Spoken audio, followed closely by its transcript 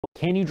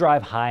Can you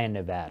drive high in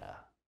Nevada?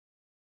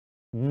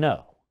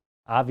 No.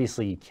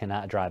 Obviously, you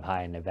cannot drive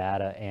high in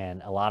Nevada,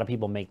 and a lot of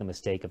people make the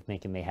mistake of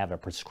thinking they have a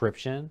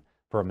prescription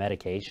for a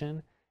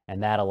medication,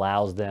 and that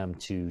allows them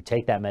to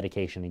take that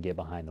medication and get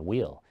behind the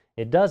wheel.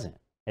 It doesn't.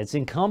 It's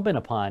incumbent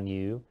upon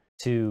you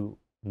to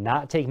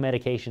not take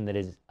medication that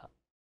is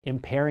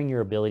impairing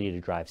your ability to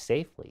drive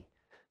safely.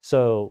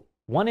 So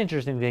one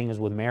interesting thing is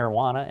with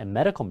marijuana and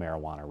medical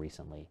marijuana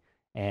recently,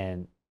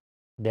 and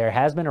there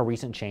has been a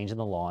recent change in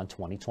the law in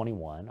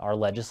 2021. Our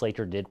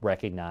legislature did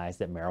recognize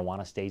that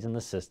marijuana stays in the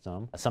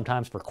system,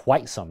 sometimes for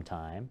quite some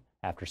time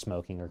after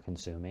smoking or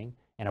consuming,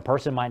 and a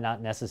person might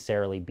not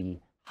necessarily be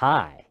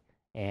high,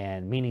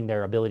 and meaning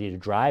their ability to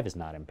drive is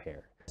not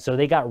impaired. So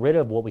they got rid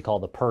of what we call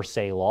the per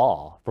se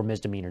law for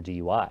misdemeanor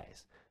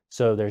DUIs.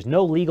 So there's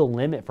no legal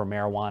limit for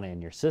marijuana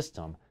in your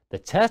system. The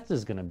test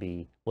is going to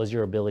be, was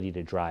your ability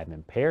to drive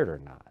impaired or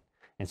not?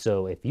 And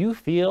so if you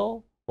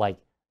feel like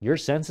your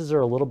senses are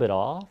a little bit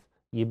off,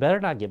 you better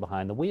not get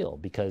behind the wheel,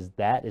 because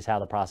that is how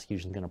the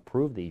prosecution is going to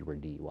prove that you were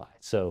DUI.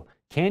 So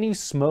can you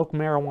smoke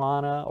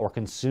marijuana or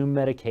consume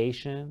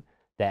medication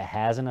that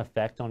has an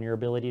effect on your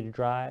ability to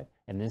drive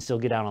and then still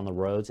get out on the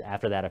roads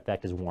after that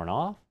effect is worn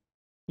off?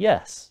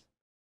 Yes.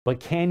 But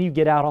can you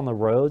get out on the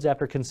roads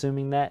after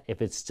consuming that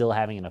if it's still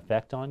having an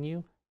effect on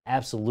you?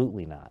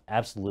 Absolutely not.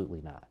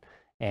 Absolutely not.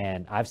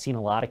 And I've seen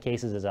a lot of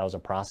cases as I was a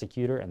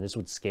prosecutor, and this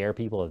would scare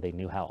people if they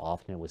knew how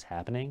often it was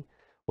happening,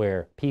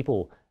 where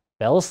people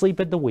fell asleep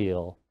at the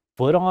wheel,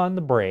 foot on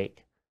the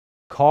brake,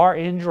 car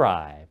in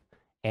drive,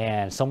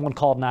 and someone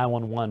called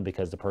 911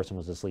 because the person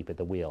was asleep at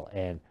the wheel.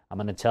 And I'm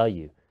going to tell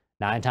you,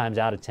 9 times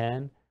out of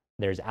 10,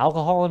 there's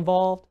alcohol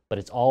involved, but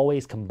it's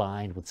always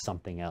combined with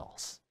something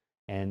else.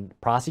 And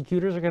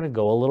prosecutors are going to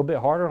go a little bit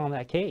harder on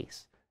that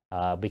case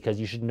because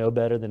you should know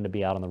better than to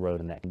be out on the road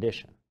in that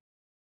condition.